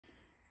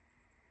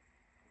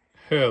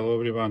Hello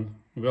everyone,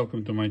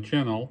 welcome to my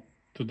channel.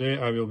 Today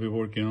I will be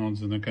working on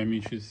the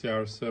Nakamichi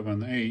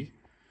CR-7A,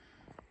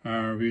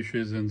 which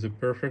is in the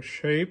perfect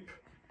shape.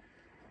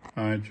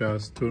 I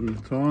just turn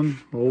it on,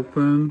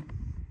 open,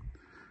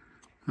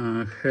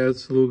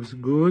 heads looks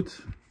good.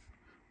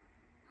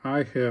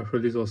 I have a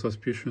little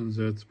suspicion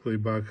that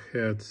playback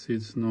head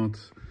sits not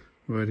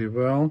very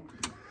well.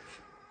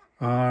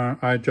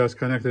 I just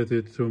connected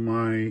it to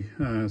my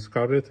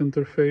Scarlett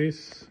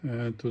interface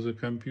to the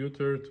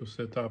computer to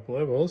set up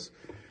levels.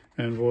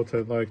 And what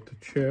I'd like to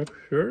check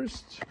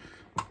first,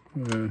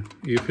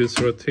 if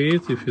it's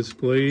rotate, if it's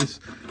plays,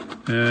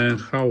 and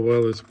how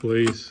well it's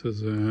placed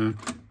as a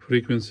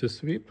frequency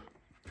sweep.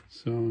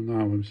 So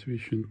now I'm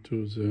switching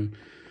to the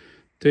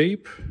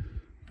tape.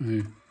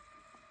 I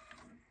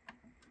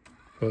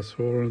fast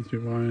forward,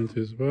 rewind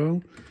as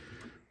well.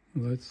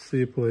 Let's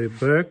see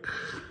playback.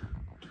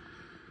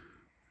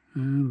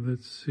 And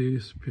let's see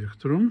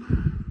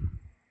spectrum.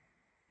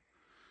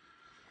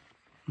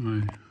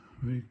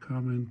 We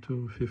come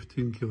into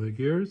 15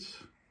 kilohertz,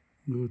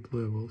 good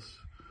levels.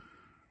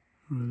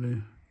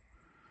 Really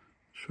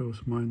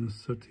shows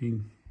minus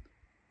 13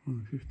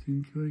 on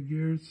 15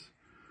 kilohertz.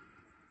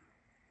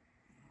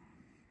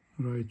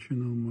 Right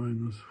channel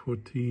minus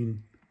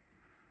 14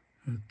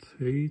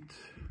 at 8.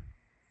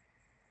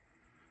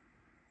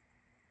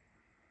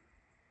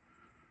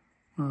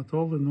 But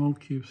all in all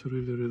keeps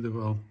really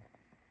well.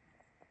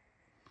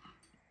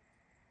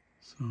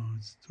 So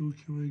it's 2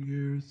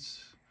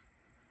 kilohertz,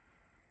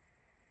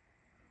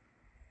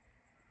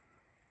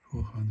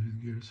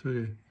 400 gears.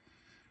 Okay.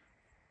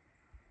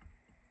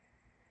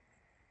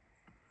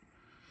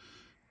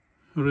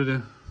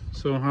 Already.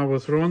 So I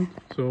was wrong.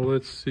 So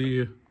let's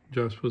see,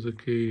 just for the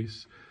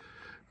case,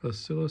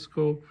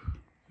 oscilloscope.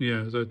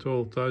 Yeah, as I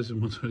told,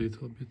 azimuth a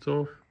little bit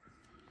off,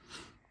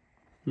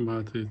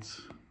 but it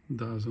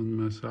doesn't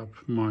mess up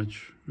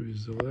much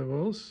with the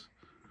levels.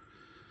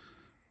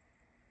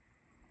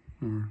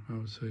 Or I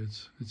would say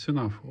it's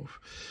enough off.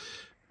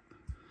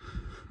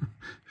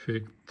 If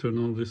I turn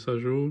on this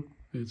ajour,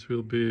 it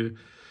will be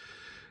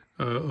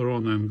a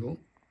wrong angle.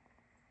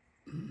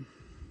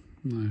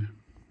 No.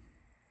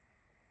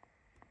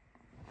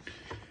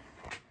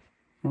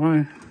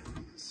 Alright,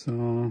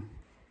 so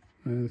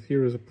and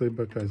here is a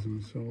playback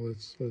azimuth. So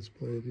let's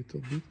play a little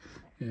bit.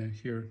 Yeah,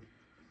 here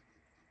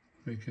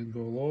we can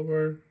go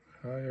lower,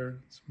 higher,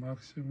 it's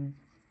maximum.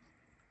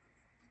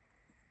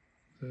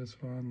 This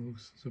one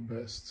looks the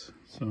best.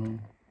 So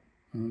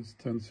it's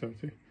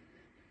 10:30.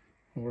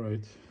 All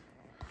right.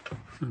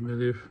 I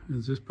believe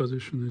in this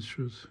position it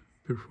should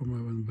perform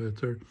even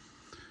better.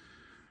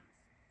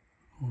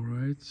 All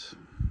right.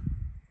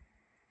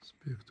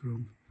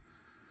 Spectrum.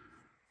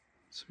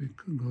 It's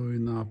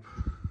going up.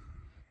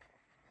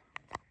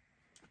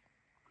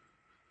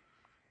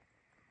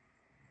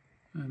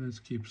 And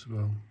it keeps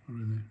well,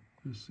 really.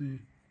 You see,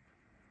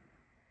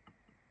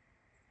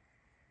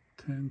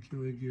 10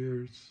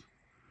 kilohertz.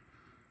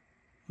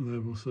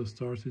 Levels have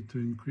started to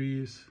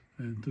increase,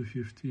 and to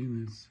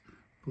 15 it's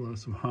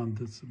plus 1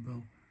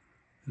 decibel.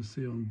 You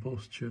see on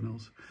both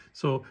channels.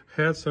 So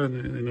heads are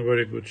in a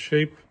very good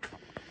shape.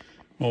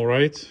 All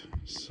right,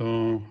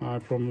 so I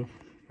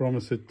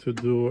promise it to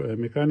do a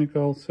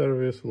mechanical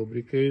service,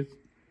 lubricate,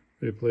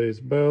 replace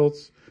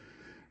belts,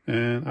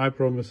 and I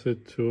promise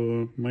it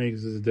to make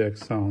this deck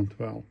sound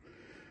well.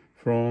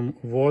 From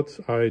what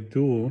I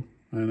do,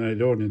 and I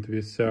learned it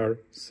with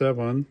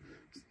CR-7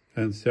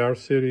 and CR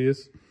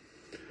series,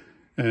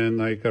 and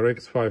like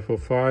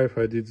RX505,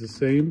 I did the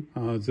same.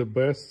 The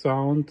best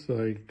sound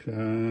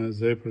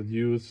they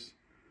produce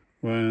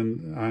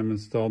when I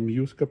install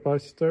Muse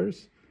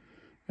capacitors,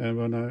 and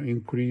when I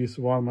increase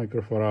 1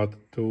 microfarad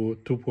to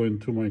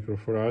 2.2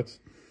 microfarads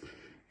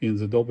in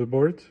the Dolby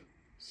board.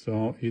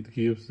 So it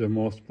gives the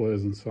most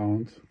pleasant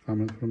sound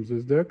coming from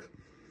this deck,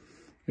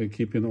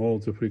 keeping all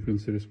the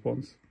frequency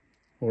response.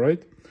 All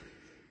right,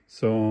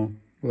 so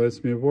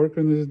let me work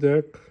on this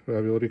deck. I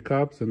will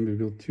recap, then we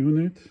will tune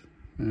it,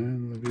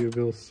 and we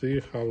will see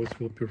how it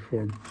will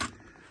perform.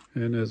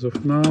 And as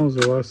of now,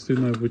 the last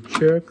thing I would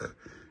check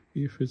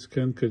if it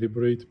can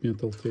calibrate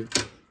metal tape.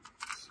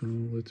 So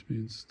let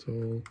me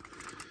install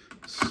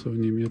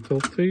Sony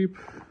metal tape,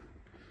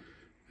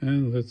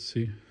 and let's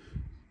see.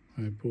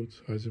 I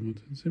put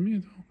azimuth in the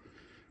middle.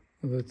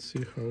 Let's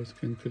see how it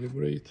can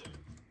calibrate.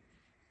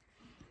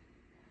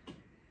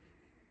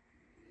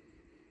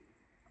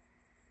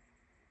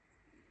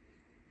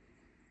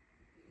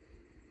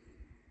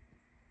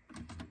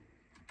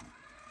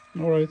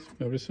 All right,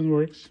 everything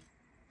works,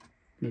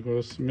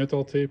 because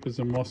metal tape is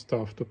the most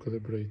tough to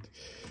calibrate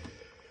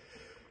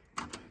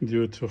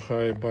due to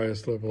high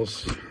bias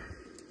levels.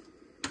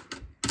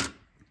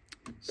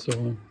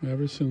 So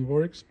everything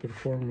works,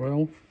 perform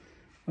well,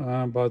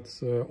 but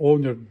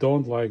owner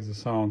don't like the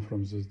sound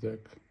from this deck.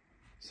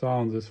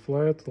 Sound is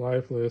flat,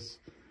 lifeless,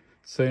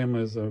 same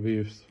as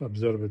we've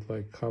observed it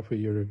like half a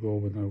year ago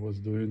when I was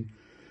doing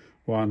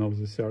one of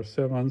the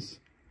CR-7s,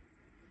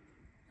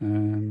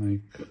 and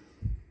like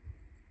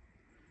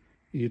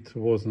it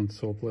wasn't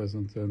so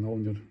pleasant, and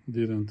owner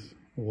didn't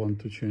want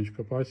to change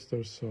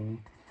capacitors, so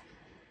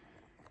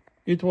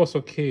it was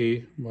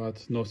okay,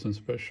 but nothing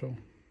special.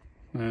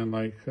 And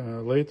like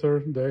later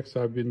decks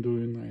I've been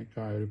doing, like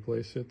I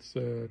replace it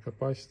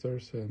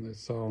capacitors, and the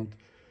sound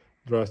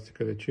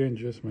drastically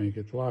changes, make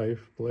it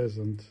live,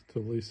 pleasant to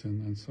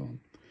listen, and so on.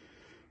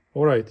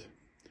 All right,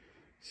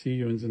 see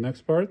you in the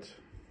next part.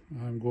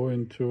 I'm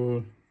going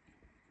to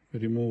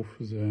remove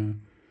the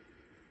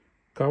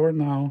cover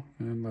now,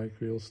 and like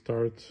we'll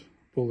start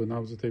pulling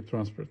out the tape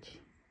transport.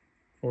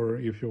 Or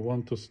if you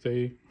want to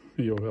stay,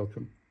 you're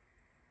welcome.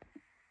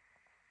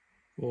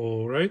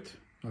 All right,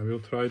 I will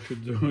try to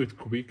do it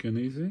quick and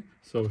easy.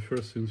 So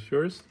first things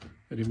first,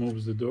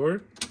 remove the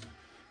door,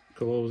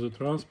 close the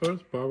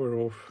transport, power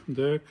off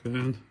deck,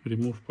 and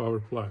remove power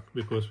plug,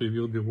 because we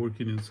will be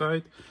working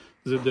inside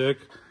the deck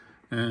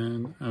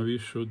and we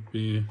should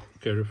be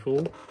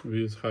careful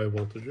with high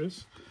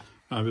voltages.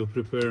 I will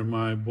prepare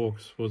my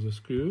box for the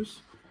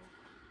screws.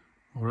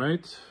 All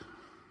right,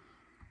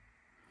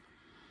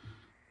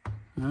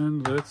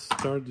 and let's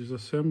start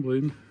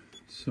disassembling.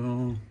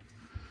 So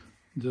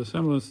the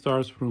assembly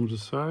starts from the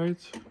side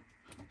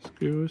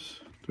screws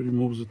to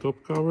remove the top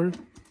cover.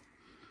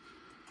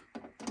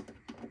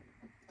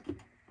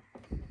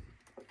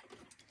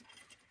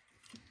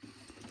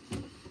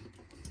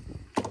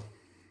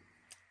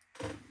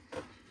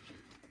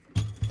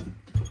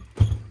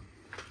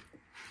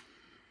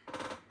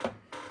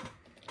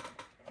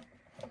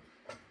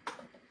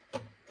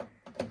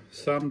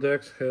 Some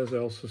decks has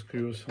also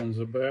screws on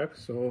the back,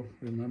 so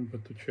remember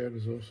to check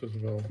those as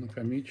well.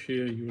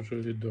 Nakamichi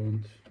usually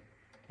don't.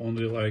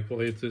 Only like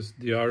latest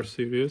DR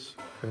series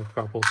have a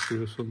couple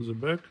screws on the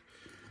back.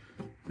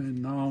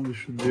 And now we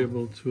should be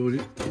able to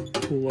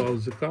pull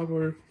out the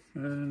cover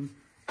and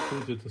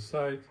put it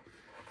aside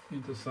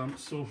into some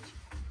soft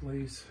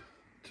place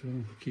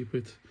to keep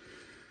it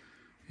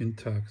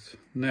intact.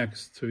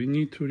 Next, we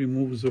need to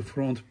remove the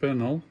front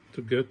panel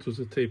to get to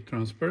the tape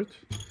transport.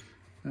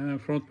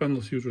 Front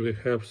panels usually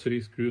have 3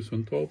 screws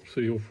on top,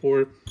 3 or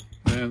 4,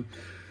 and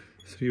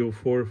 3 or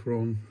 4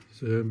 from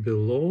the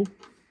below.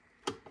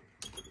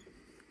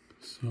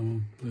 So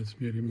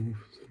let me remove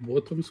the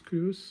bottom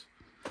screws.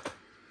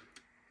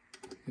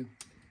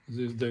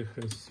 This deck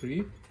has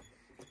 3.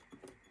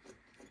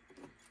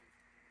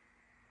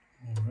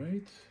 All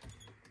right.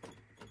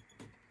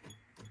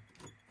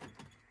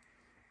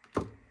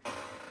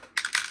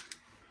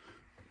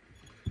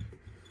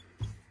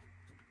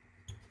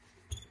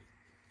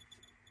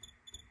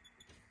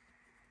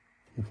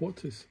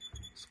 What is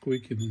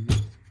squeaking in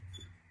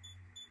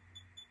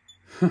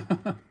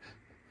it?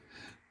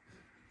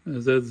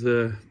 That's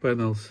the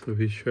panels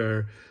which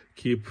are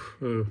keep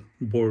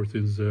board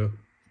in the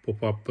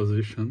pop-up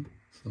position,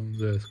 so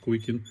they're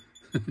squeaking.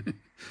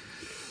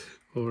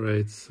 All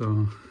right,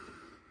 so,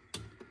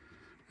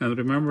 and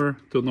remember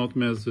to not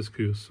mess the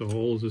screws, so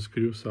all the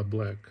screws are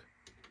black,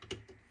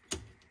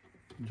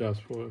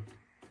 just for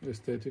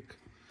aesthetic.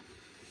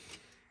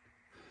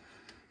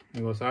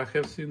 Because I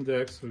have seen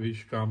decks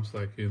which comes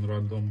like in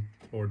random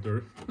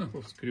order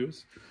of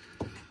screws.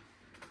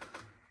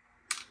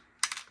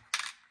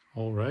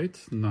 All right,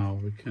 now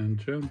we can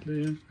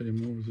gently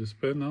remove this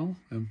panel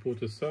and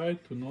put aside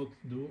to not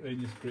do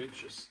any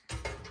scratches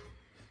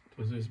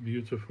to this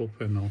beautiful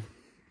panel.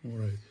 All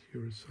right,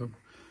 here is some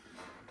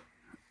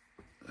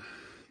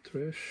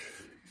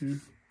trash here.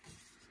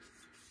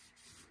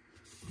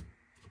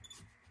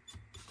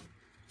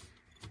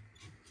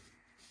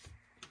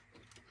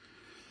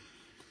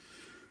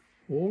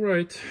 All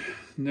right,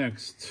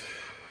 next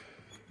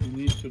we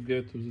need to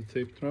get to the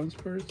tape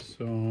transport.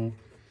 So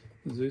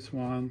this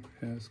one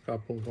has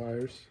couple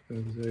wires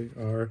and they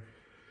are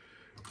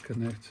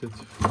connected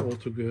all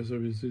together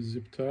with these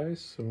zip ties,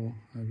 so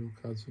I will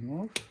cut them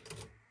off.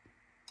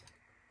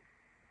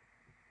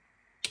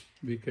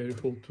 Be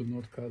careful to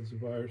not cut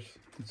the wires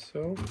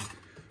itself.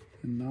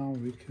 And now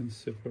we can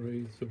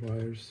separate the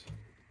wires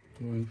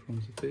going from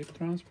the tape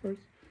transport.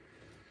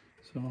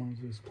 So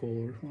these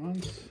colored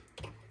ones,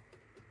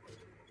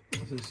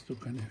 these 2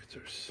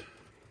 connectors.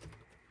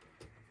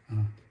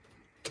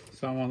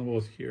 Someone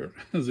was here.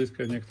 This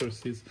connector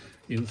sits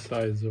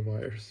inside the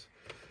wires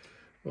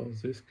of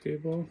this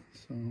cable,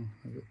 so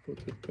I will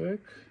put it back.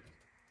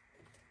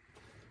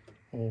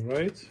 All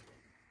right,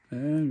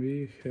 and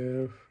we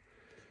have,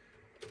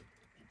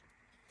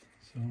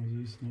 so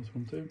this is not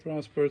from tape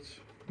transport.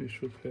 We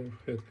should have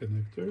head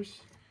connectors.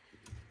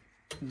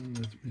 And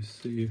let me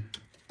see.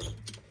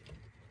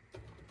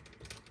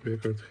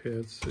 Record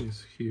heads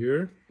is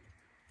here.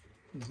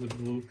 The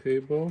blue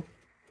cable.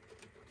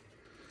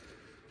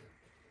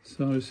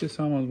 So you see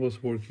someone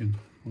was working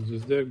on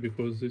this deck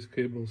because these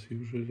cables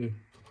usually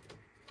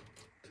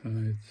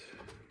tied.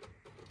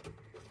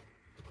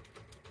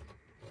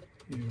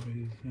 Here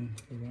is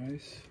a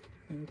rice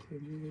head, I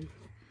believe.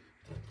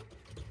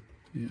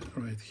 Yeah,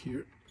 right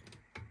here.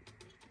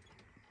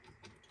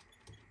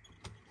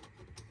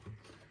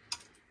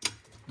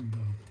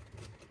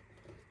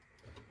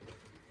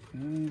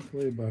 And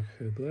playback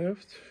head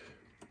left.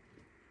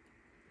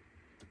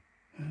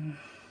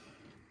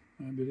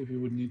 I believe believe you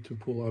would need to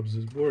pull up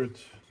this board,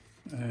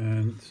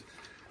 and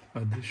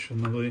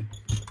additionally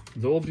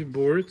Dolby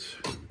board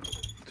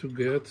to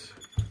get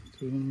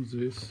to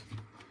this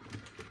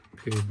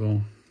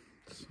cable.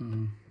 So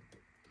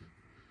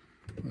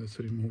let's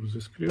remove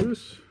the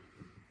screws.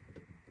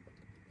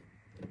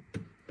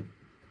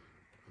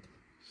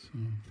 So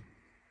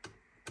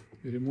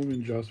we're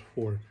removing just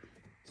 4.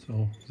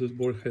 So this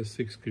board has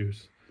 6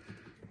 screws.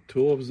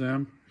 2 of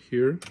them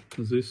here,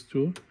 these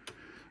 2,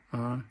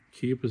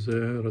 keep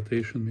the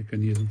rotation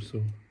mechanism,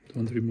 so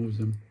don't remove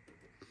them.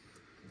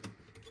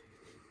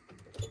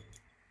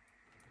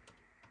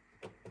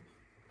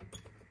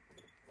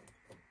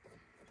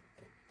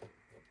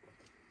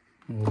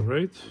 All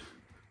right,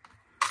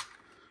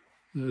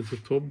 that's the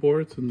top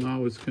board, and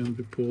now it can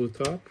be pulled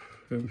up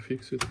and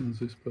fix it in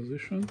this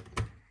position.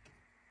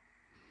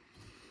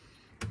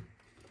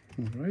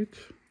 All right,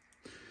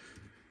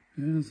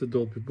 and the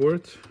Dolby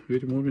board, we're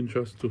removing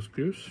just 2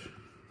 screws.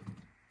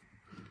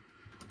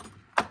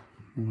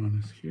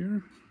 One is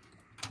here,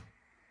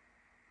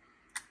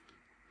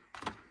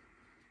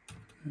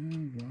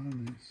 and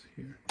one is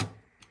here.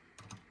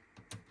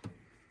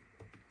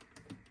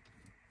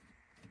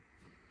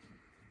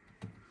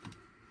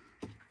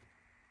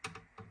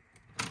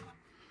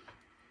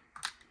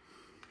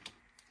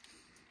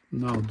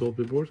 Now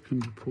Dolby board can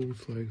be pulled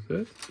like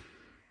that,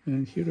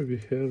 and here we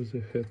have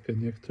the head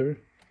connector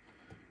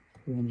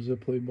from the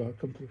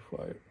playback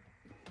amplifier.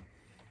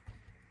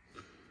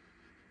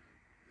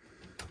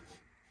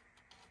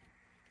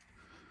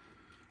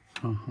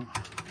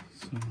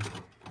 So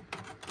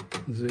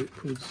they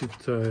put zip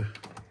tie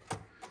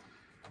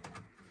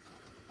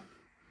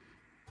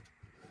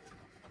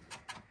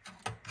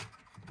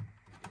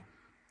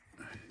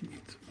I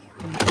need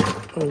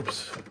more.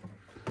 Oops.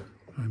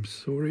 I'm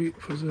sorry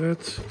for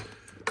that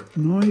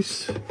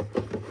noise.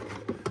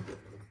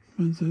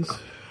 And this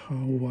how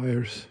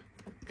wires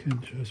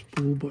can just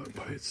pull by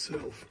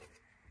itself.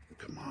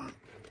 Come on.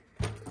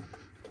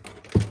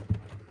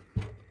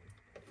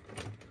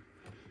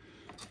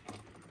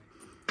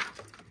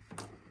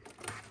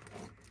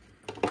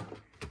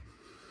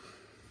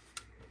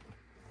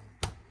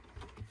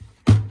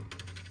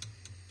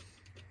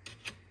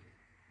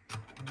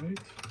 Right.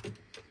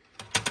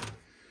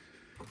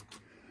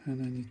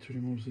 And I need to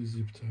remove the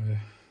zip tie.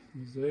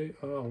 They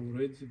are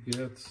already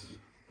get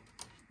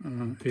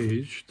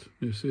aged.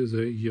 You see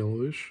they're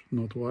yellowish,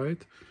 not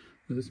white.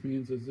 This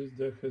means that this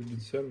deck has been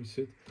serviced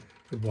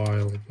a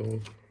while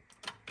ago,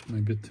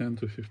 maybe 10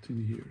 to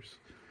 15 years.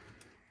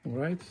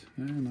 Alright,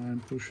 and I'm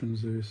pushing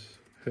this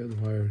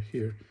head wire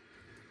here.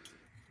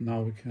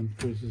 Now we can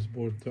put this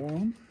board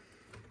down.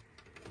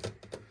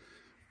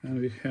 And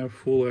we have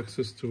full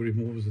access to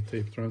remove the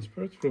tape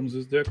transport from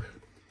this deck.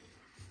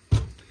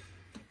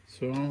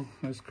 So,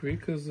 as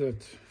quick as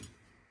that,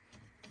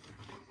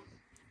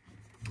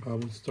 I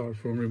would start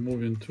from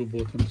removing 2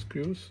 bottom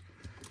screws,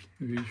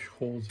 which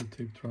holds the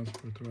tape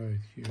transport right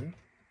here.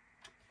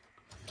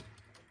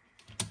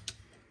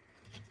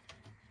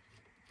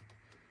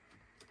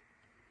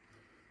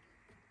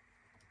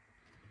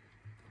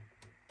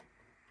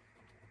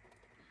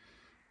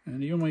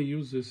 And you may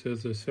use this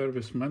as a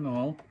service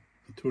manual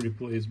to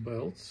replace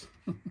belts,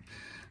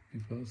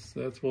 because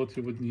that's what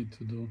you would need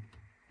to do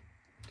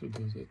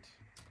that.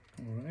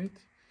 All right,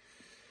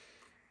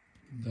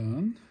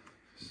 done.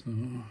 So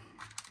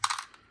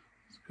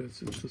let's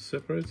get it to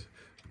separate.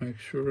 Make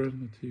sure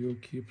that you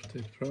keep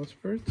tape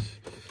transport,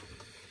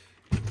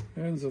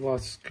 and the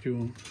last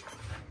screw,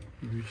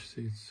 which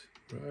sits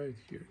right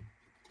here.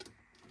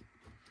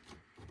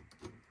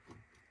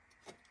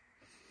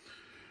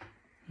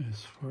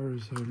 As far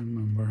as I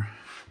remember,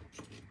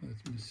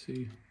 let me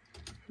see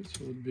if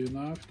it would be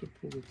enough to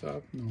pull it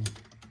up. No,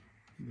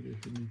 I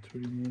believe you need to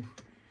remove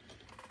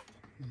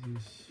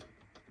this.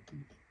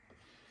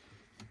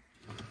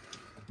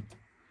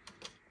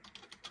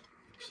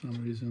 For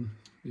some reason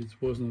it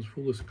was not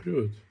fully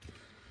screwed.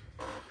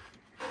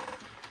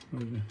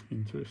 Very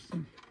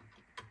interesting.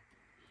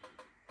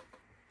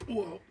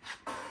 Whoa!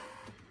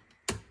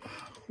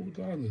 Who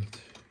done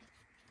it?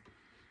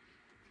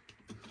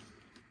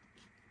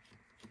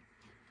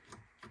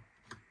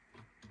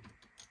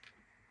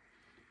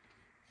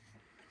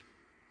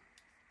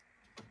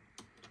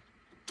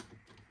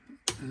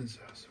 And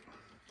that's one.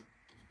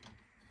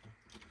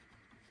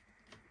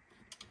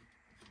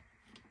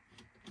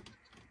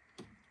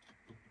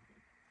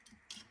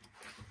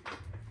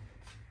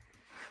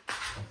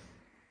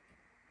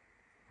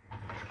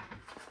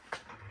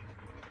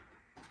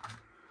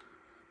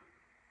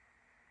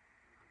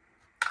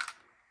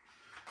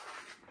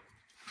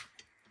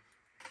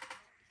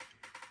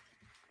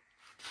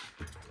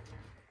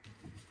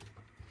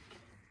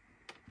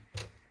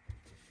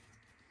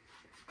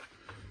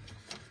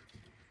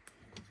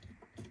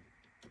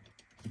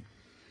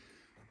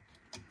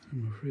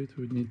 I'm afraid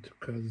we need to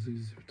cut this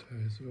zip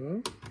tie as well,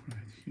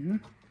 right here.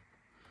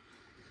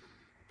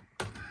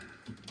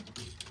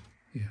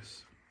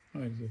 Yes,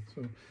 like that.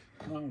 So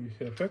now we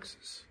have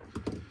access,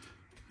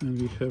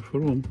 and we have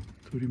room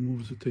to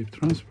remove the tape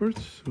transport.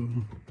 So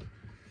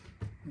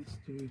Let's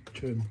do it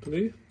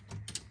gently.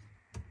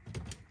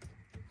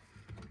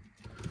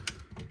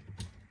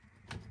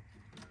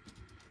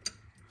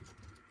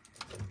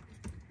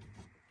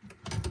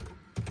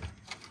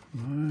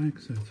 Like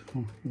that.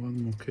 Oh,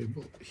 one more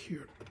cable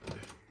here.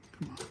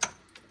 Come on.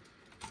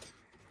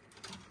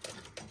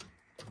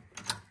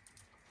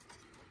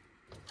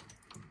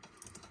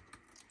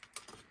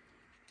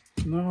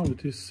 Now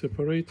it is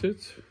separated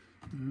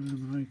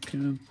and I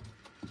can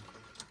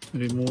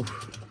remove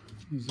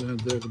the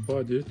deck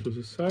body to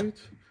the side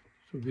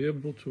to be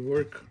able to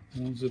work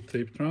on the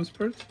tape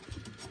transport.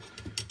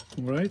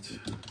 Alright,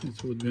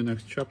 it would be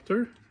next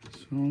chapter,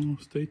 so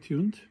stay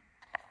tuned.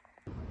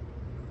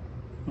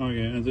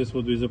 Okay, and this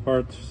would be the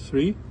part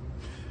 3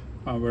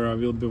 where I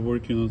will be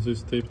working on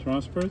this tape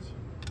transport.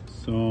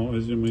 So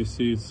as you may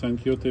see, it's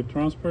Sankyo tape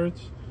transport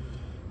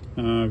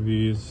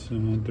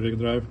with direct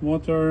drive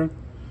motor,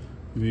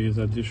 with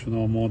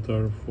additional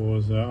motor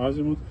for the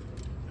azimuth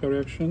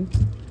correction.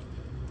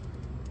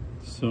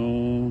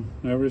 So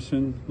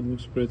everything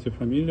looks pretty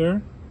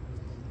familiar.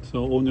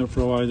 So owner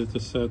provided a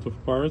set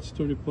of parts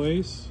to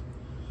replace.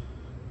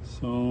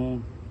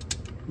 So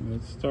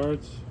let's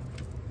start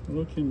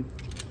looking.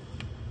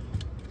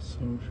 So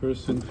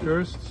first thing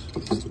first,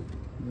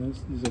 let's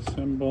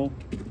disassemble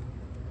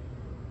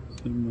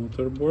the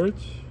motorboard.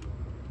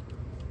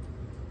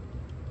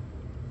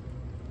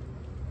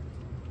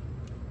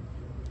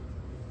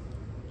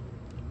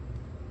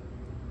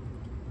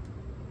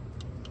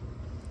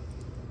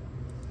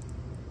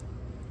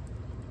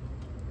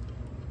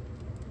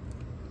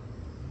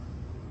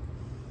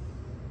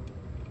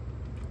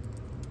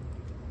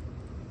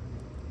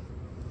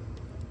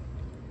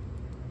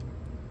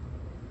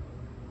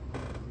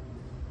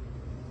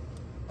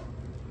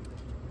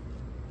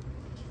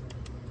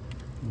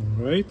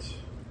 Alright,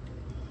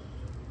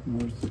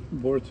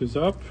 board is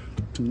up.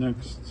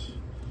 Next,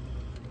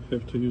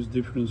 have to use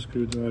different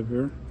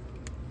screwdriver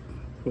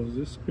for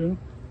this screw.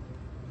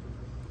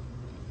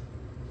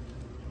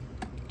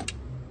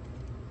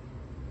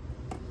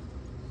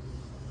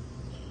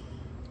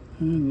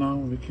 And now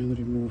we can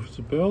remove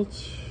the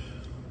belt.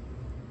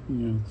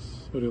 Yeah,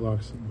 it's a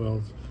relaxed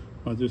belt,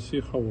 but you see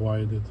how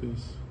wide it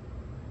is.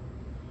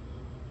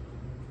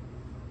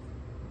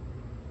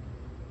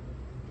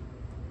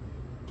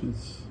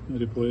 It's a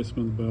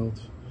replacement belt.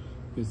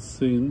 It's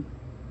thin.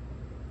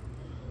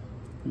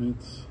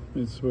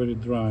 It's very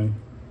dry.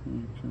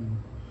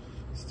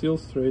 Still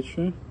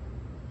stretchy,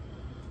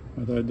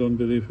 but I don't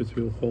believe it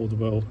will hold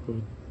well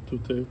for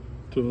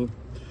two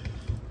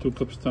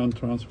capstan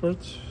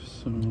transports.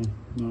 So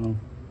now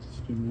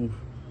let's remove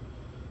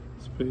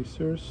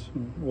spacers,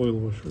 oil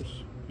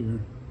washers. Here,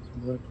 the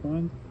black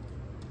one.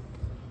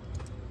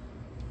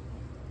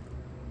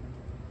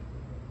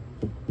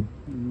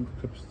 Remove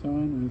capstan,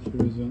 and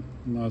here is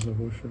another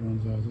washer on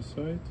the other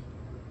side.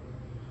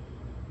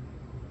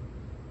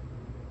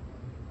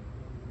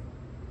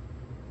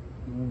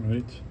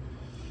 Alright,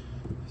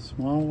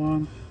 small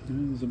one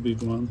and the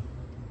big one.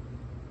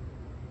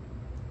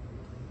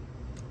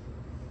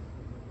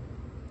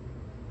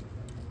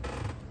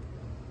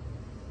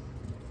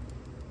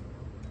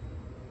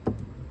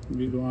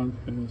 Big one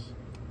has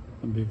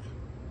a big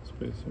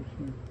spacer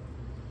here.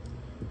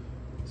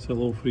 It's a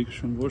low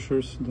friction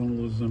washers, don't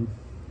lose them.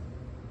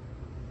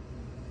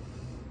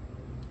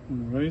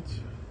 Alright,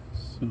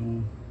 so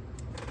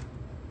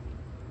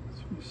as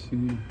you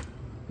see,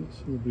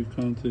 this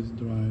lubricant is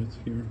dried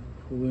here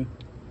fully.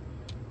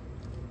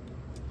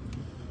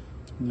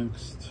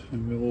 Next, I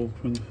will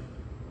open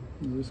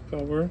this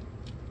cover.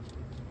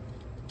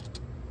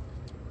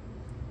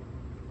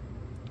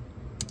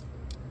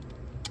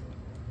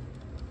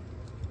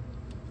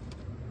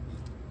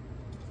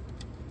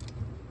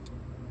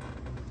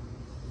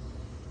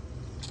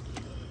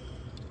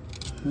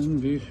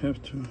 And we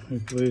have to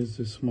replace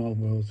the small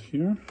belt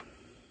here.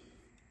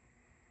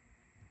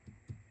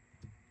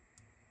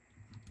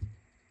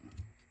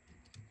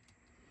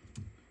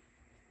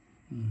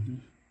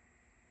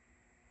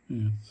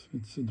 Yeah,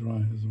 it's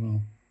dry as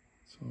well.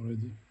 It's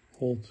already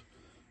old,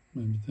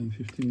 maybe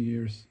 10-15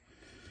 years.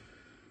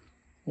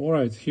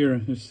 Alright,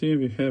 here you see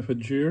we have a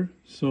gear,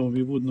 so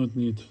we would not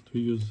need to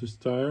use this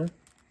tire.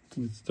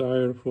 It's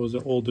tire for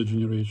the older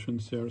generation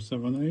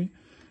CR-7A,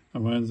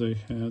 when they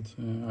had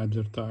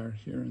idler tire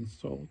here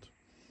installed.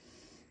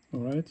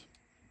 Alright,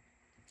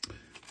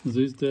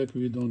 this deck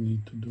we don't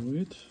need to do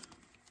it.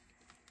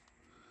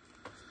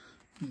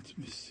 Let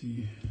me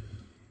see.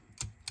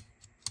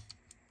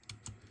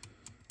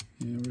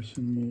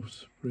 Everything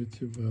moves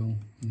pretty well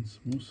and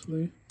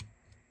smoothly,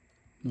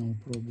 no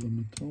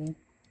problem at all.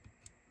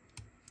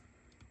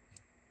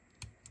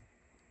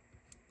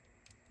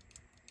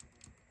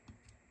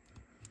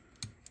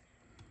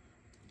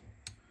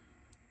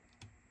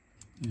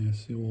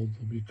 Yes, the old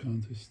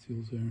lubricant is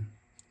still there.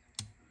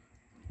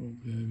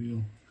 Probably I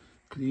will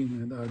clean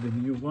and add a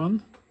new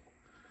one,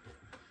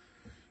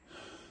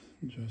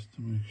 just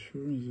to make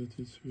sure that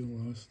it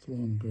will last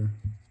longer.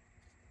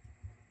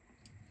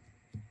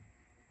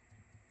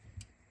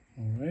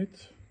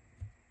 Alright.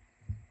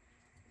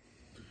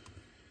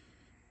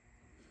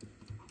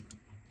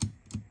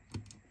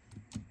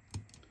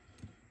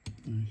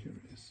 Here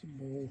is the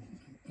ball,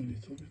 a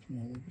little bit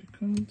more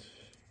lubricant.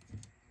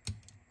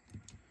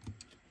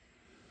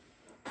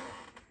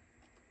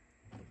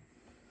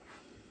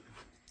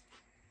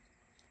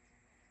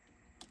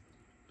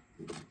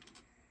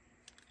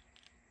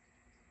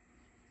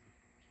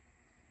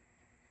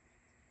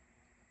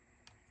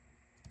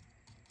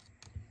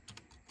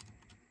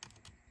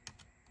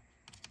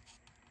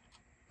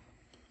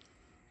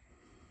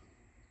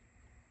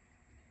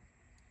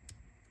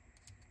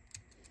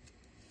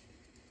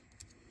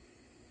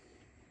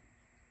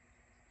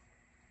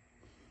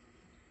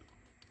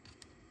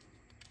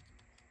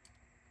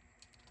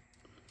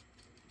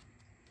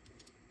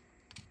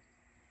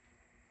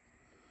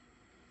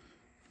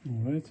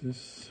 Alright, this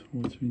is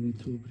what we need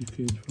to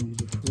lubricate from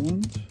the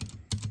front.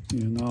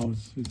 Yeah, now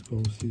it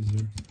goes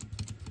easier.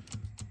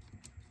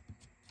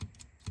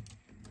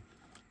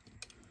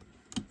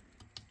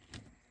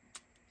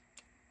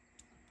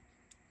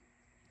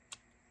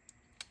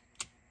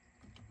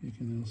 You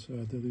can also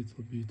add a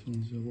little bit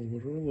on the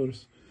lower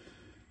rollers.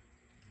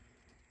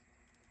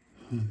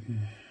 Okay.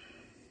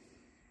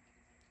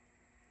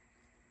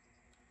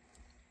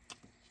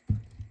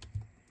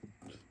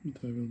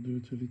 But I will do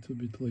it a little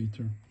bit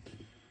later.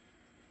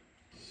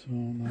 So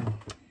now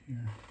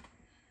here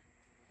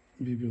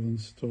we will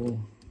install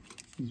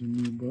the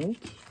new belt.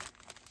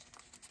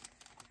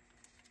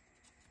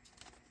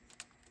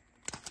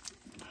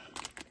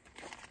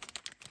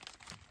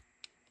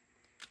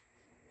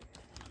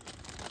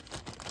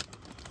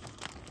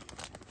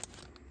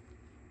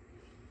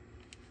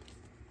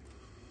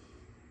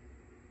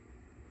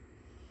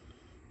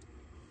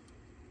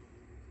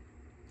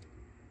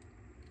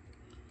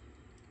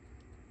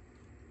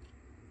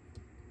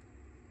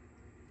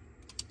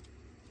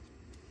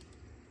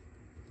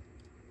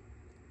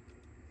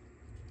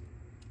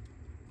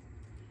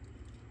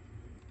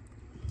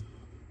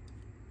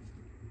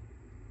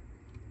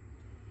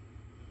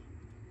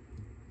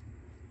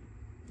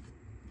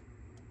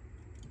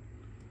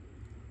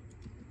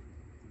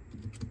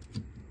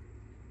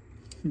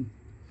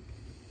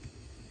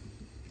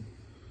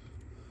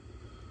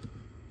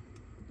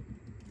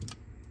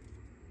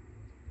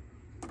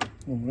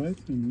 Alright,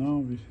 and now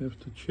we have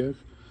to check,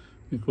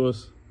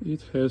 because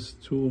it has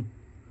two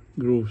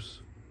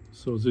grooves.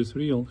 So this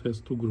reel has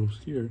two grooves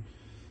here.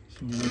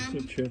 So we need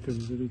to check if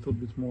it's a little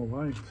bit more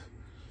light,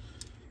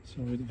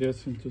 so it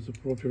gets into the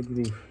proper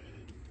groove.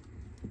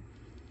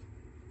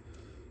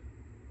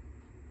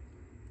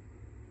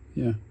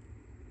 Yeah,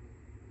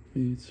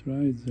 it's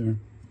right there.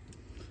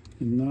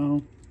 And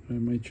now I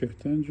might check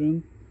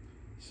tension.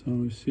 So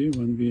you see,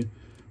 when we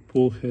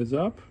pull heads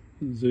up,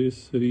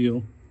 this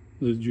reel,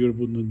 the gear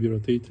would not be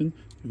rotating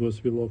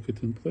because we lock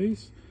it in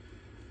place,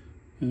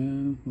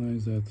 and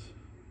like that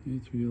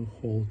it will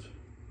hold,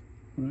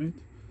 right?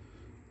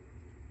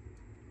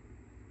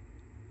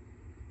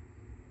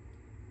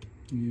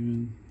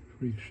 Given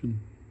friction,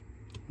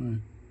 right?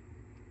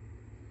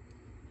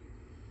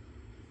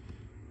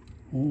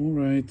 All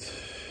right.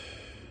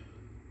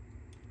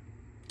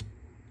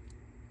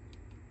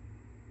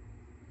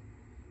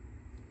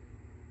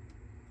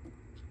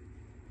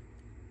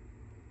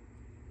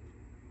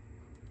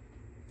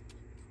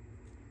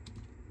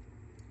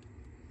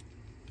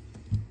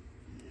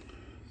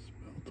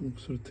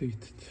 Looks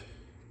rotated.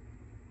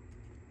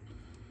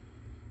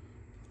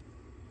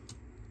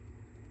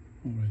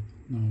 All right,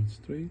 now it's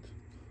straight.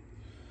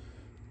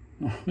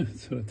 Oh,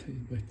 it's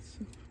rotated by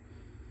itself.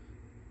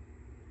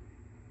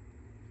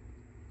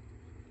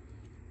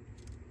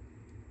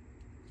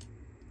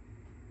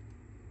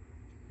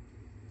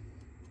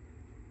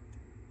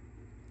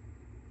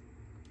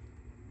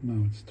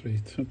 Now it's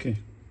straight. Okay,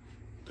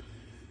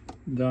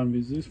 done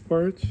with this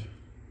part.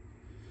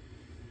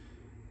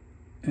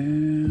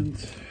 And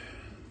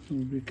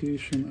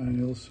lubrication,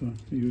 I also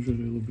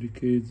usually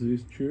lubricate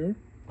this gear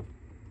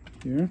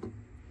here,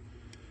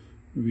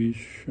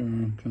 which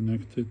are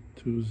connected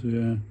to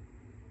the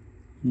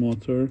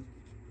motor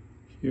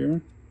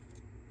here.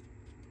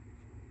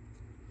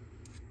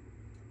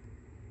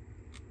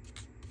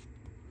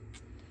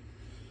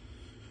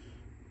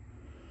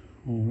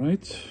 All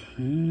right,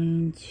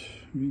 and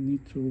we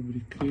need to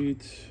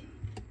lubricate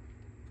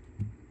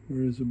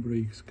where the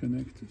brakes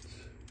connected.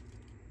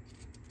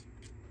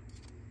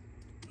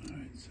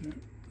 There,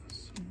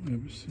 so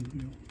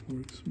everything will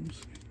work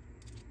smoothly.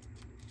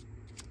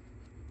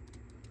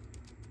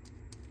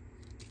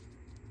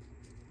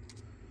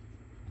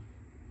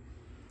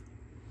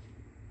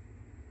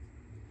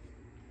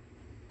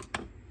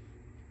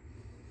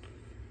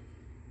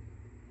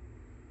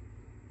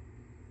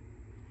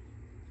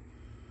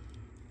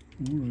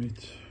 All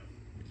right,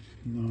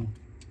 now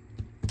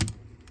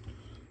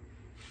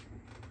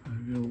I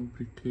will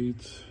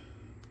lubricate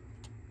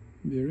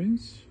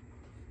bearings.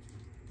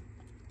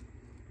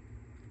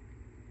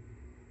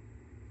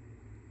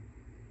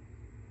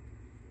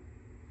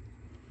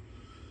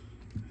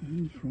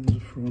 And from the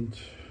front,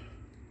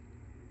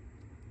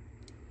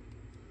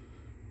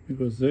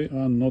 because they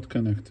are not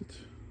connected.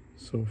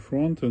 So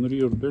front and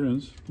rear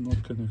bearings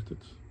not connected.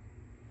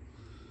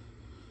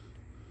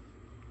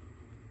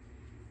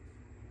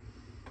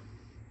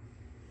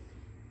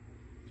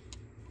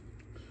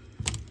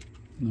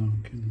 Now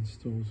I can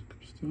install the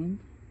capstan.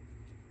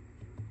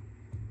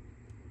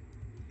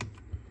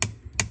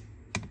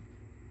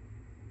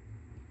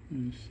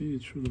 You see,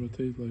 it should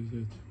rotate like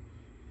that.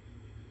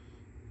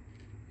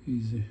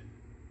 Easy,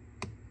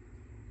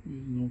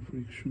 with no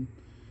friction.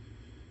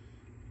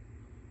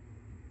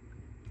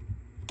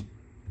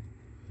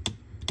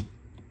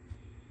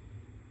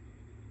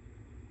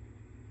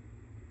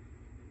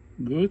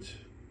 Good.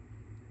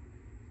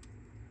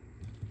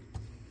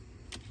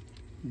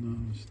 Now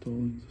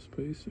installing the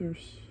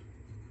spacers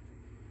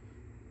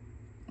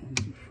on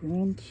the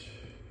front.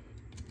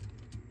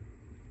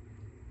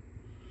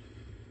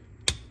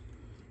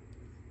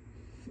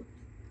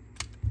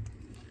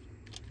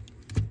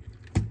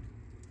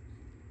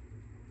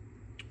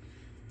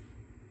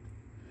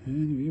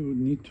 And we would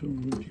need to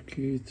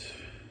lubricate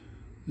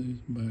these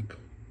back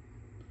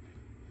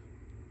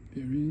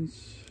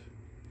bearings.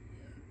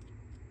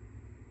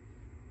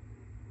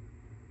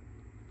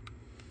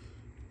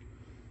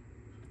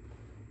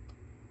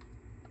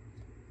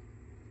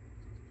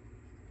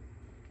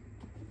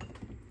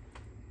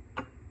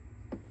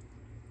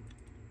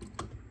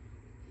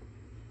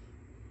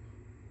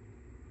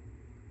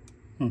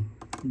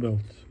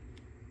 Belt.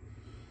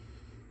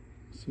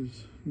 This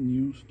is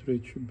new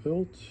stretchy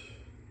belt.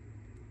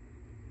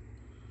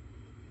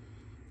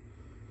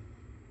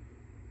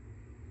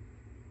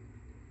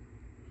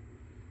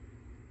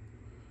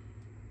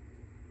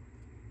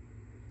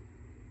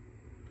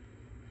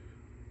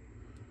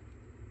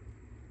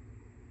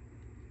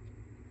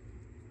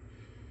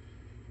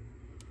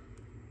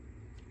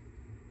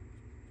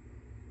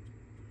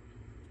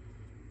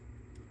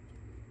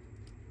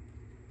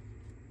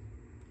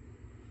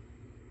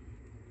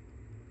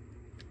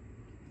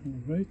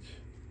 All right.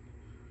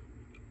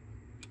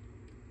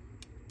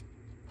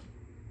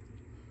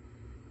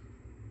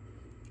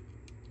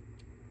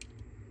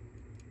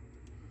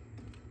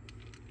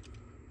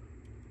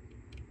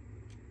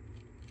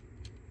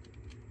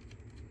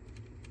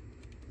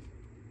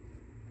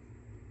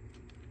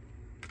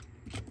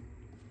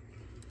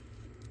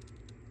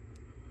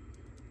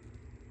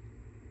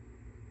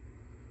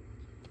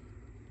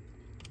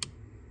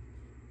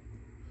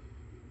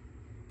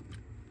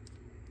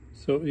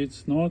 So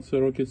it's not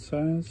rocket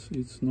science,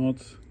 it's not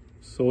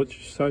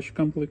such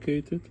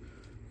complicated.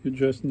 You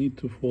just need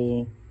to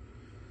follow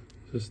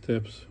the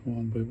steps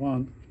one by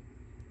one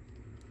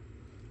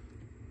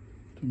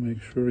to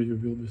make sure you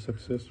will be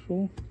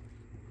successful.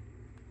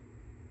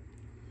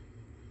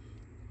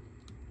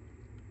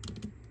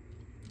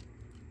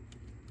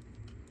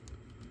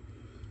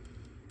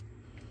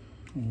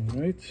 All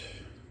right.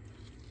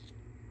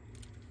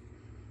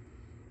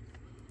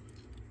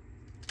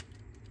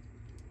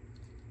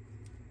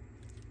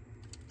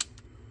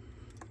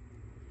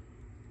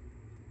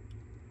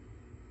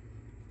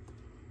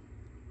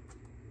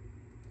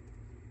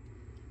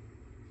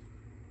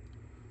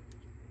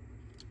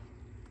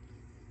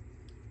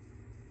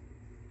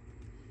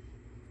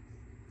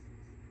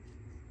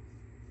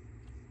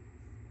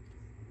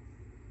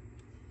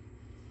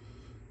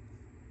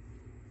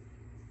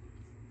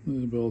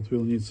 The belt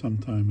will need some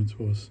time. It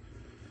was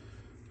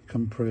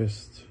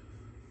compressed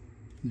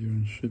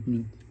during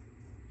shipment.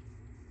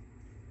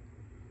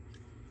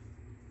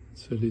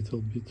 It's a little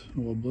bit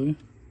wobbly,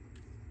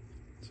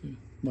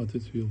 but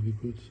it will be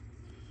good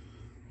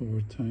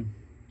over time.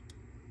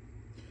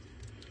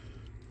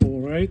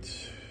 All right,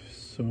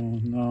 so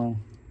now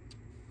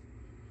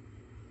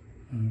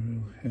I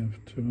will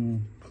have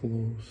to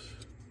close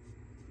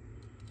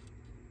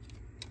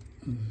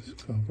this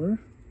cover.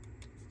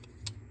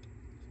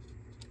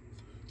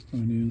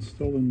 When you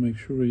install and make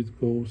sure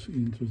it goes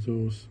into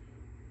those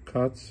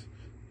cuts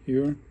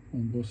here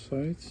on both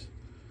sides.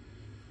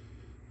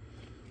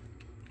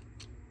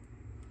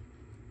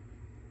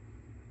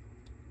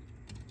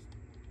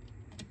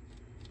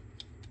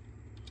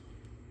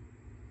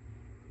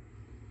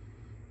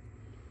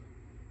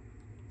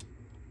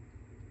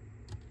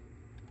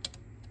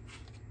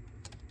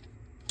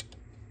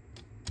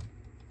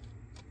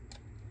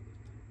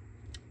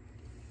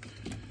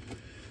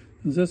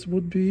 That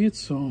would be it.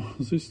 So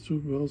these two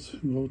belts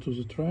go to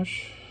the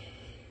trash.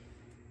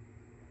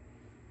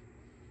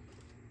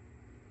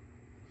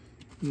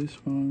 This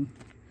one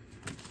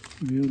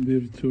will be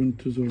returned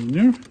to the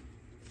owner.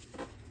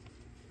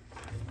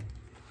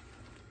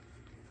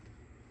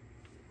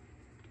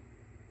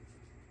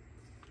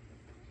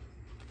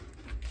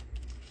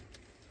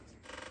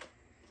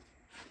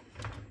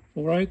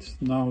 Alright,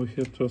 now we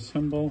have to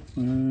assemble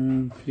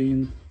and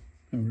clean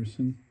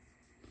everything.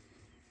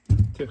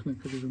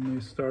 Technically we may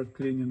start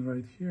cleaning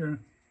right here,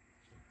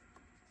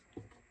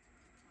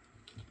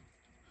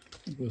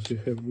 because you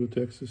have good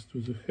access to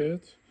the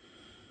head.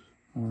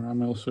 Or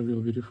I also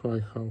will verify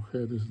how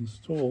head is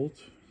installed,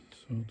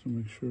 so to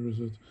make sure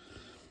that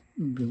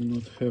we will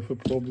not have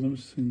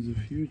problems in the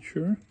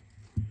future.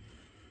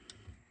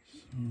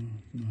 So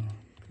now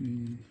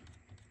cleaning.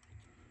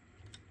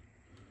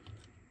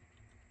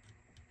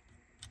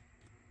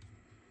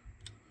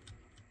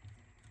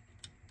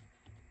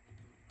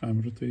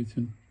 I'm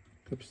rotating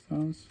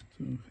capstans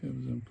to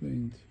have them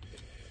cleaned.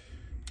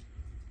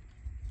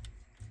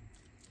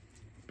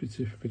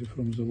 specifically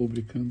from the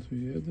lubricant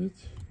we added.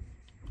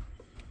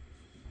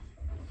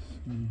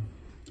 So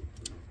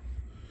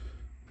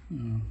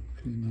now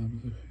clean up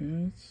the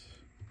heads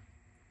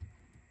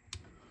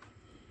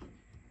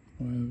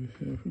while we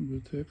have a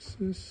good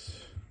access.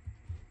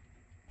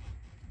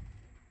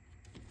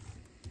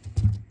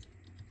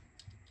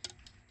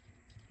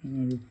 And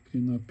I will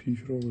clean up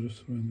pinch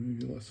rollers when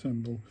we will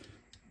assemble,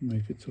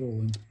 make it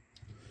rolling,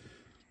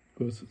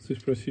 because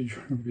this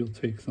procedure will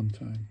take some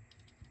time.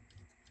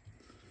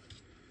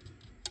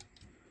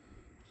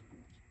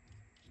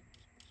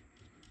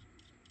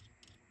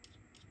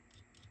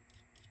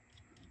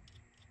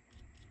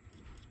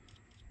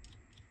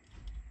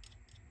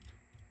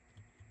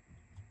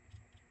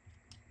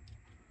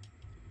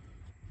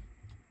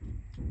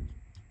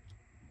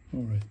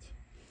 All right,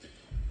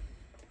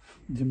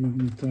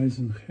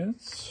 demagnetizing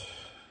heads.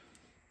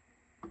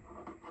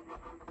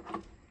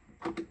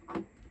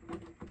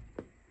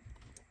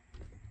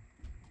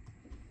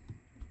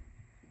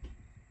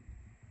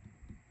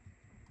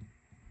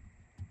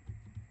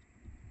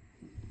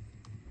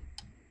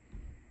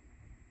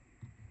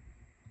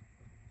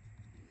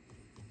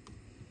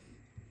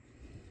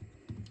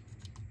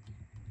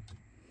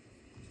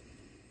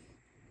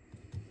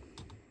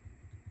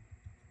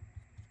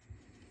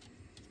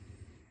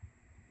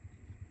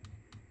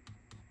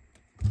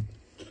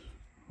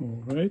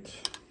 All right.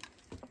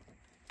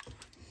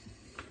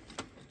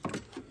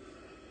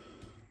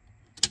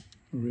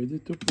 Ready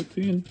to put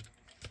in.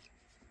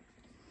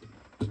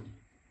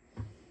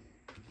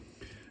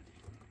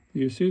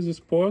 You see this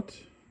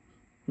part?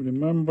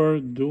 Remember,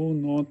 do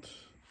not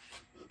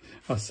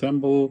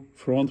assemble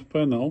front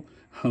panel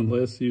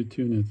unless you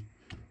tune it,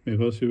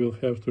 because you will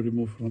have to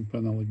remove front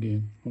panel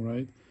again. All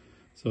right.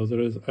 So there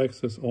is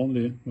access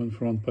only when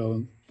front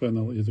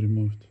panel is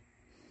removed.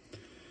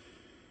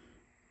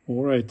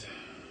 All right.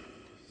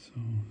 So,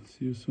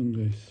 see you soon,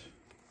 guys.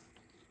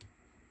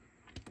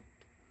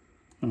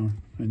 Oh,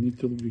 I need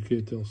to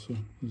lubricate also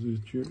these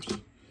gears.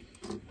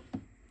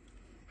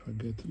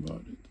 Forget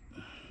about it.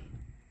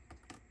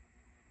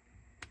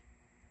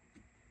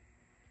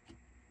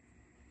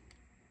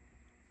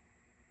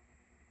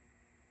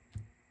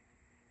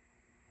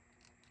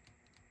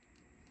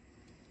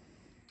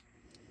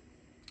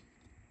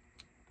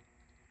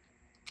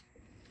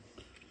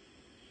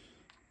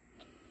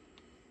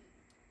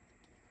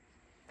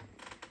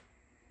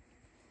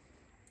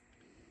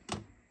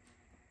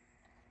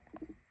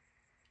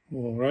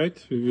 All right,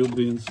 we will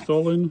be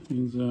installing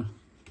in the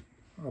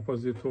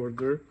opposite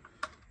order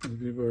as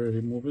we were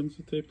removing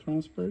the tape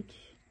transport.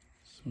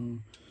 So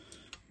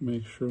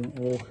make sure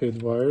all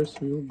head wires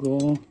will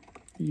go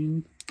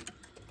in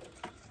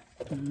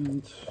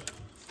and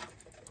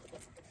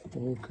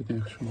all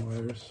connection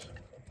wires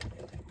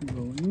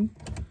go in.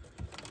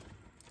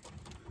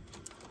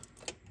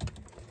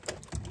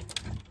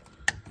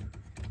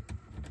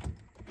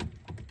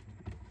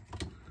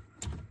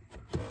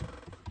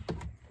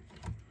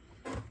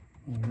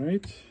 All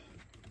right,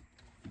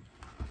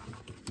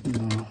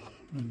 now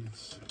when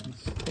it's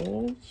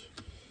installed,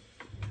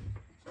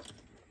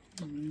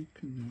 we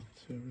connect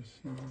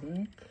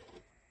everything back.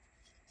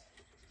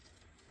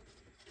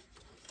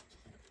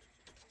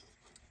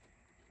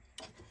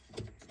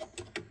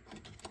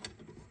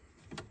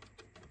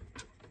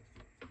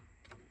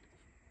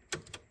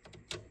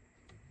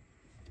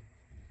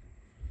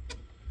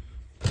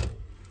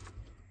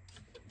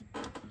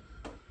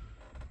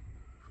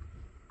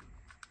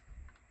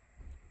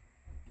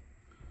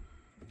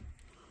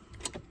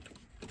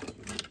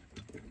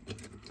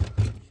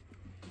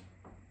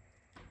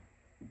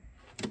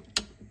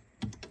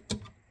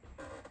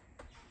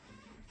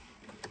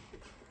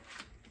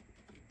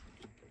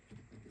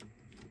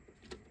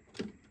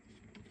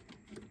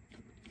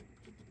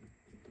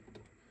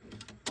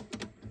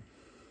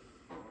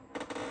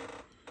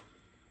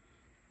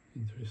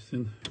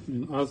 Interesting.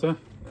 In other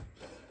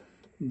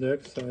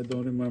decks, I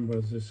don't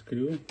remember the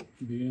screw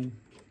being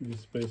the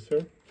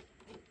spacer.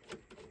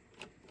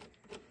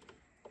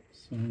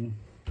 So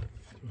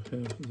to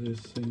have this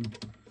thing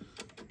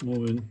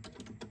moving,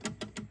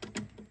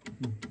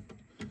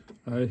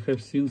 I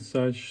have seen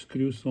such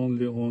screws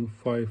only on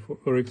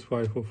RX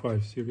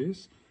 505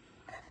 series.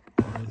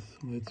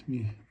 Let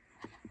me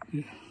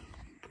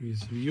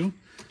increase view.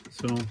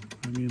 So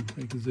I mean,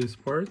 like this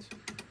part,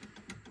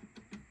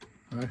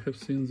 I have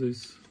seen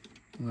this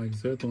like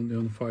that only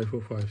on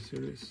 505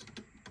 series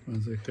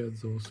when they had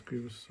those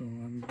screws, so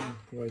I'm not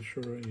quite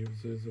sure if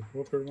these are the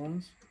proper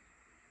ones,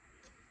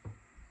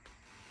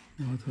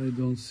 but I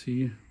don't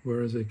see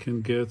where they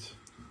can get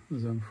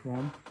them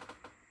from.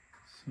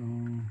 So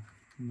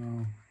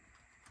now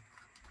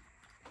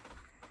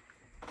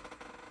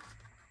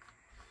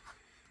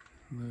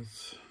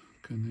let's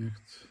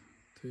connect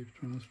tape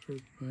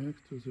transport back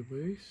to the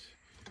base.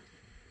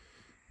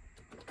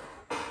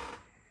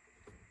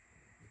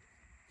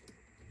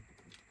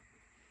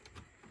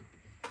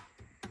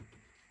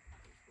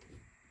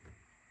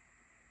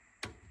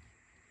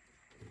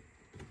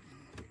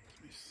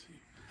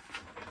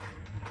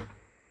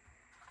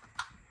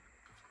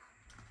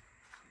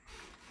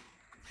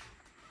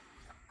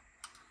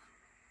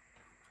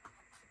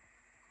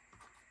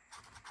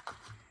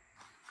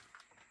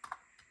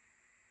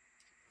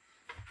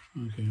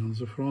 Okay, on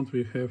the front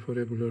we have a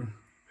regular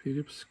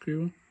Phillips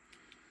screw,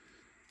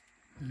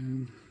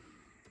 and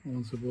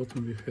on the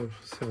bottom we have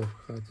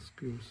self-cut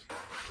screws.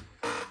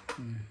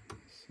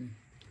 Let's see.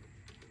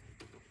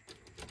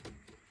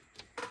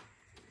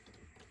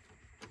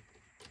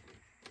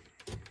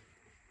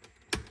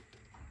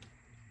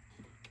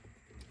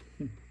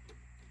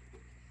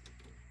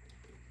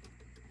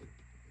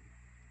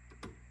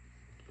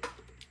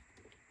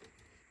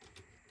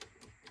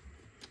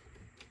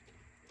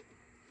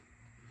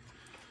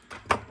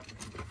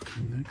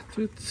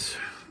 Connected.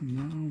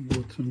 Now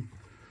bottom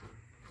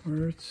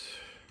part.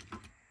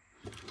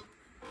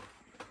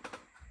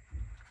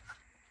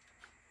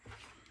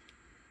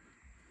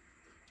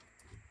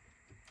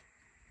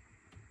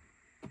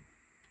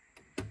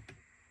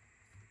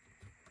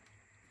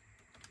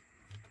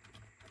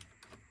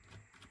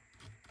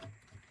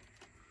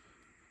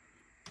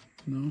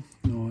 No,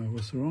 I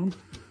was wrong.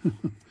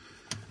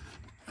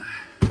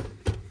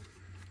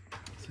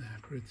 They're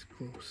pretty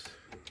close.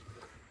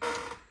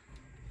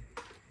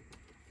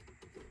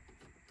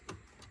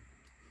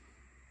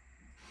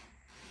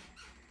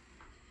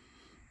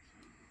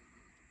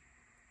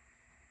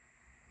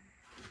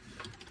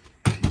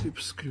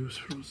 Phillips screws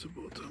from the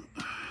bottom.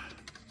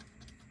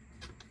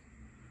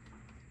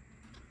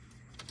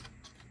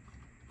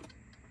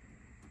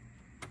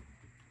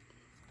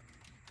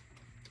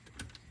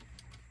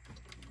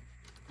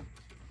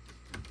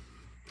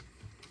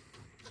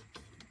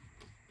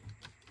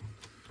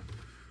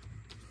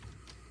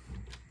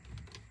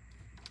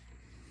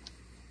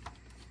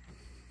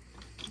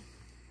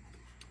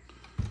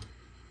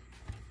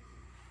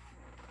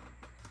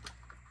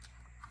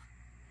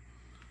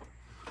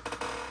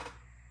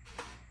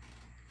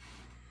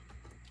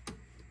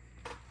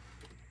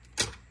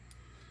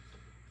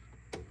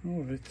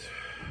 All right.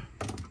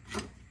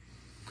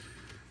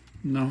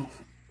 Now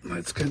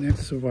let's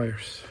connect the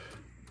wires.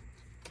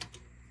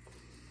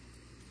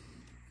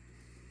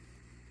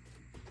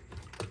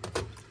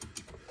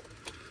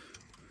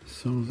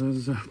 So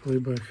that's the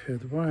playback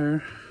head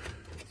wire.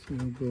 So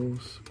it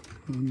goes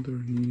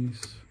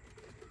underneath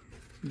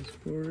these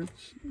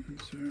boards.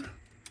 Is there?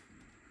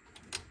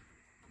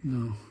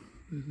 No,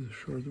 this is a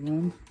short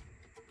one.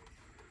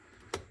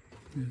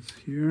 It's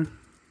here.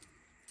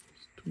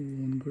 It's too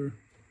longer.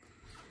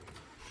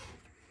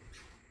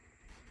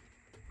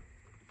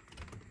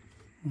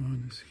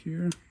 One is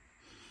here.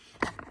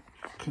 You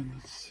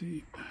cannot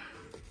see.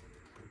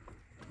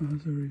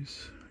 Other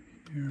is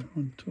here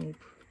on top.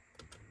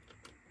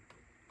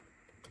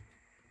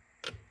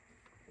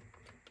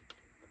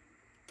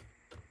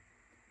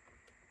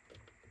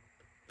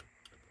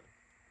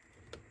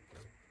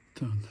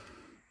 Done.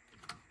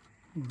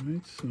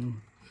 Alright, so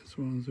this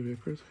one's the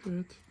record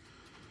head.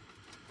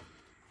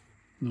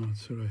 No,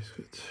 it's the rice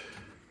head.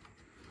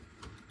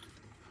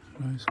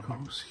 Rice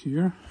goes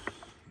here.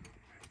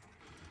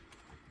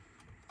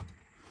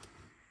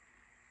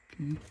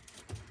 Okay,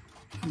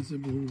 and the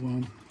blue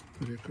one,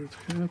 record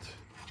head.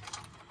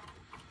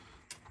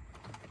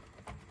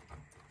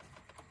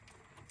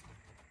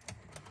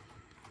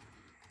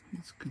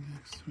 It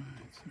connects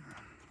right there.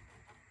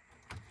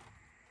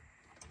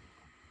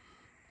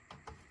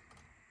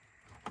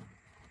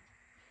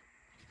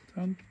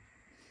 Done.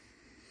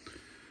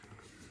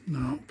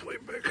 Now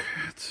playback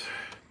head.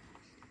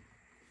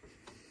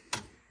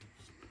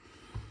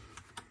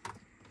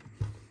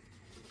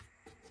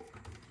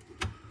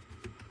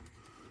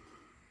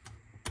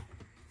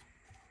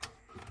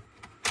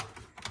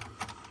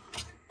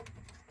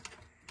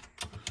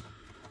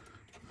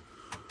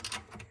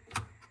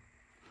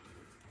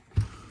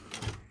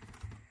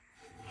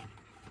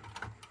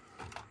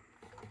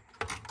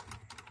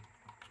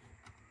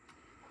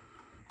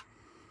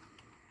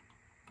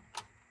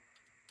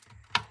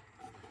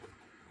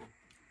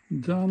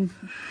 Done.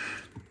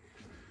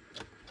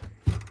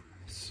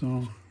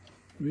 So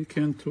we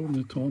can turn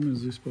it on in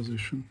this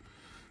position.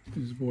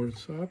 This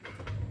board's up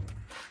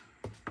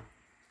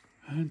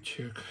and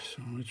check.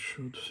 So it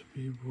should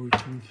be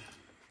working.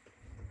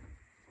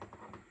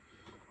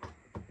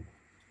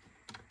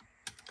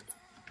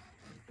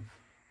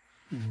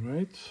 All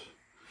right.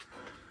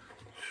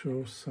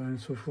 Shows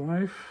signs of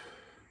life.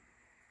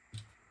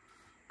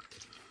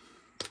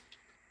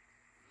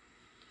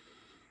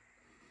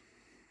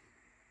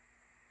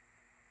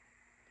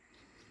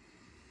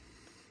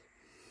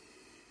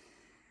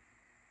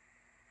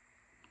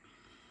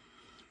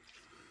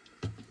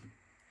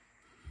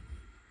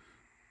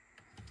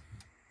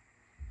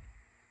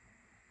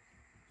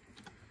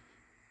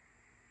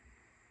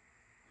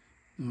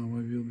 Now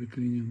I will be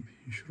cleaning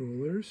pinch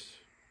rollers.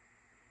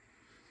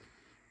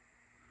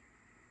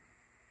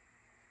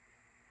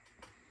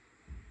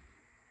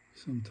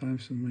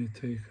 Sometimes it may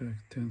take like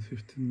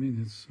 10-15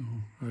 minutes, so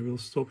I will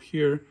stop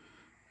here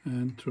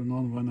and turn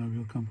on when I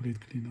will complete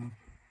cleanup.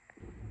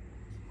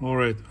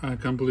 Alright, I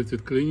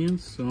completed cleaning,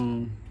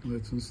 so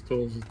let's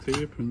install the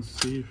tape and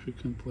see if we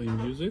can play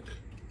music.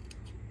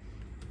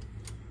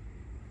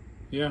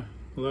 Yeah,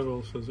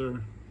 levels are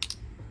there.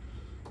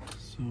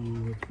 So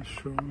let me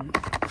show you.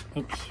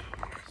 Oops,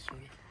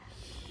 sorry.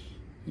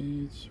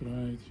 It's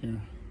right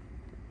here.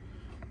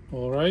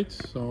 All right,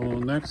 so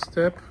next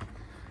step,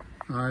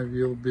 I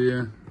will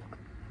be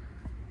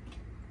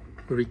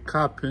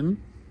recapping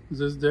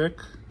this deck,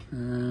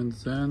 and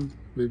then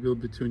we will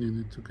be tuning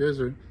it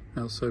together.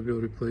 Also, I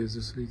will replace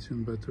this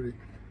lithium battery.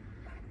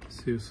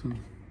 See you soon.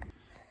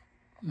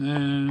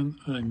 And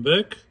I'm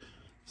back.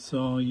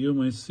 So you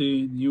may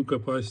see new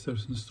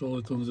capacitors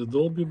installed on the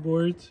Dolby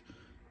board.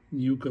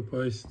 New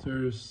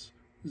capacitors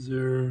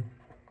there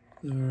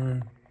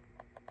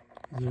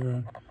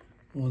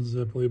on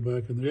the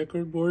playback and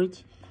record board.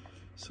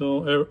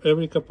 So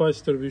every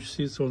capacitor which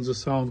sits on the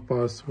sound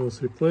pass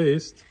was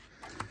replaced.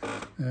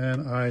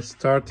 And I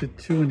started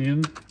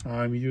tuning.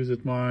 I'm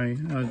using my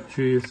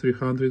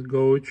G300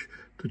 gauge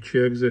to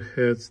check the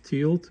head's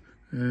tilt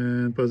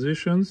and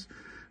positions.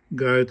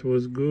 Guide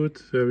was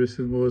good,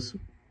 everything was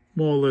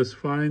more or less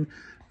fine.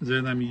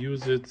 Then I'm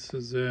using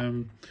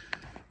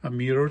a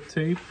mirror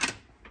tape,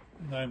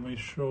 and I may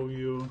show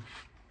you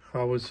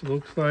how it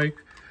looks like.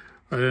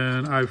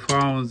 And I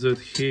found that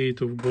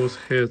height of both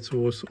heads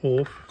was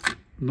off,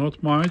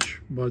 not much,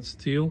 but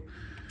still.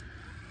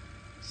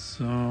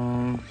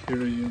 So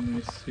here you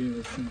may see,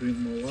 let me bring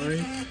more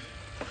light.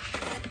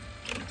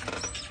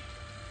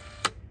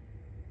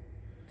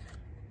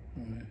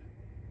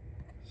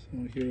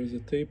 So here is a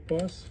tape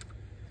pass.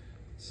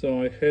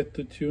 So I had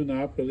to tune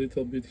up a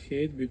little bit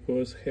height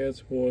because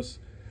heads was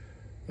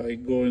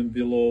like going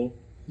below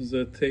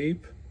the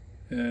tape,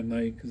 and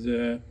like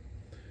the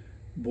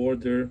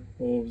border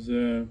of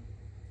the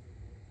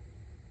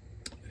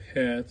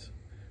head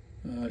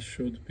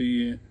should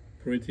be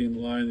pretty in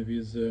line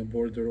with the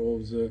border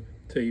of the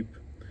tape.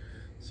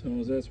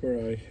 So that's where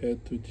I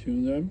had to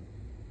tune them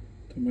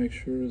to make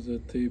sure the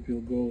tape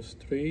will go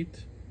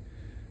straight,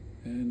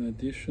 and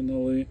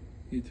additionally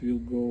it will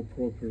go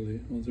properly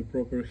on the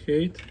proper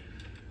height.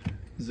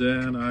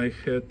 Then I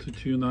had to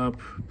tune up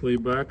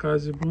playback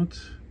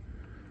azimuth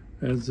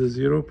at the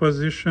 0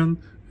 position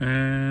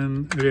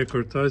and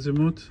record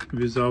azimuth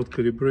without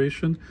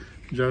calibration,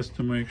 just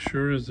to make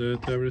sure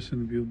that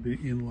everything will be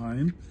in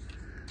line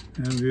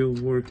and will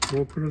work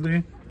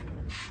properly.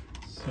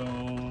 So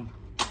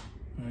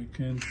I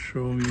can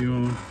show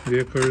you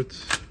record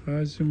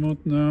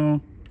azimuth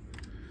now.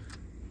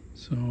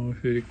 So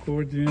if you're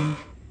recording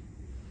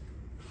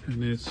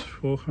and it's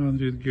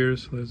 400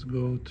 gears, let's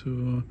go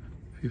to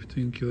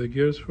 15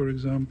 kilogears for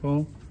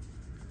example,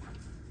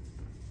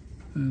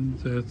 and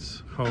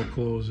that's how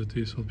close it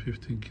is on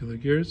 15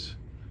 kilogears.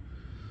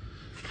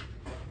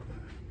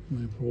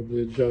 I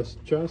probably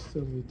adjust just a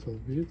little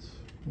bit,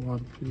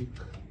 one click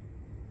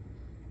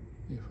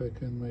if I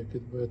can make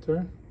it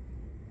better.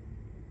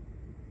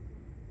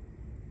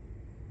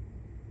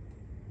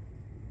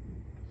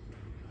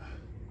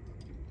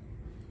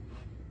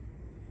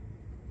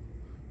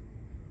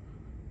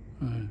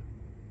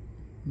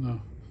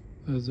 No,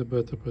 that's a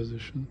better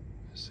position.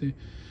 See,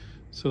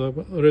 so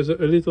there is a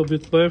little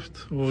bit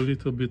left or a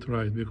little bit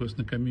right because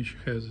Nakamichi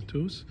has a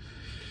tooth.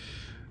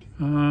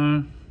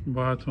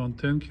 But on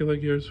 10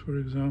 kilogears, for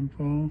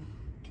example,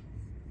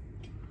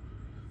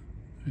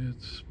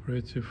 it's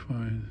pretty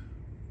fine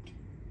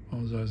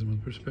on the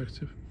azimuth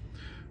perspective.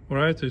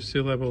 Alright, I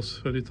see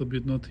levels a little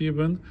bit not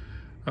even.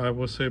 I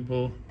was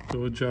able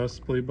to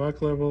adjust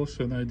playback levels,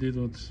 and I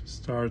didn't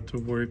start to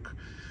work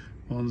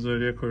on the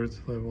record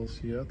levels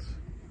yet.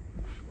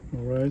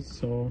 Alright,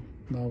 so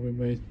now we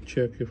may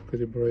check if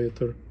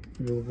calibrator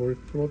will work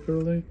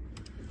properly.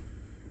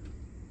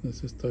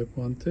 This is type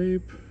 1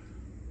 tape.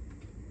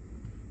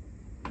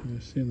 You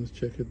see, let's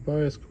check it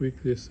bias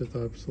quickly, set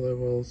up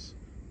levels,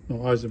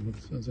 no,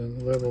 azimuth, and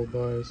then level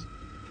bias,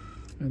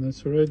 and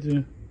it's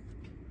ready.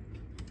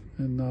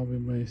 And now we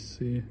may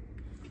see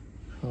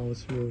how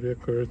it will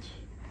record,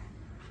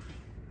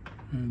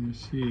 and you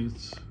see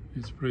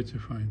it's pretty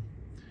fine.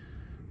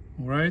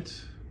 All right,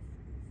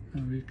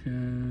 and we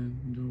can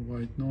do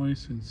white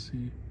noise and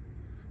see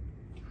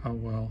how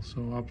well.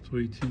 So up to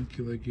 18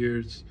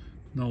 kilohertz,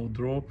 no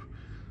drop,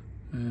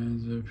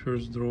 and the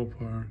first drop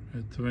are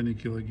at 20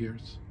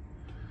 kilohertz,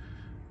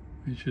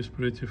 which is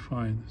pretty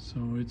fine.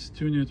 So it's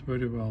tuned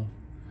very well.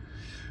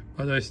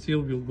 But I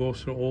still will go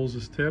through all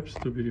the steps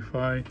to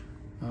verify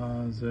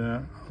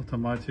the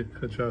automatic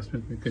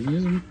adjustment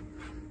mechanism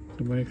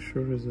to make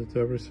sure that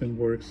everything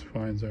works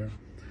fine there.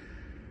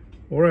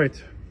 All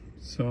right,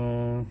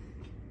 so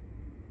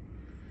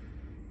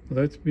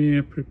let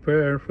me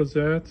prepare for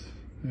that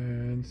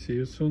and see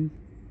you soon.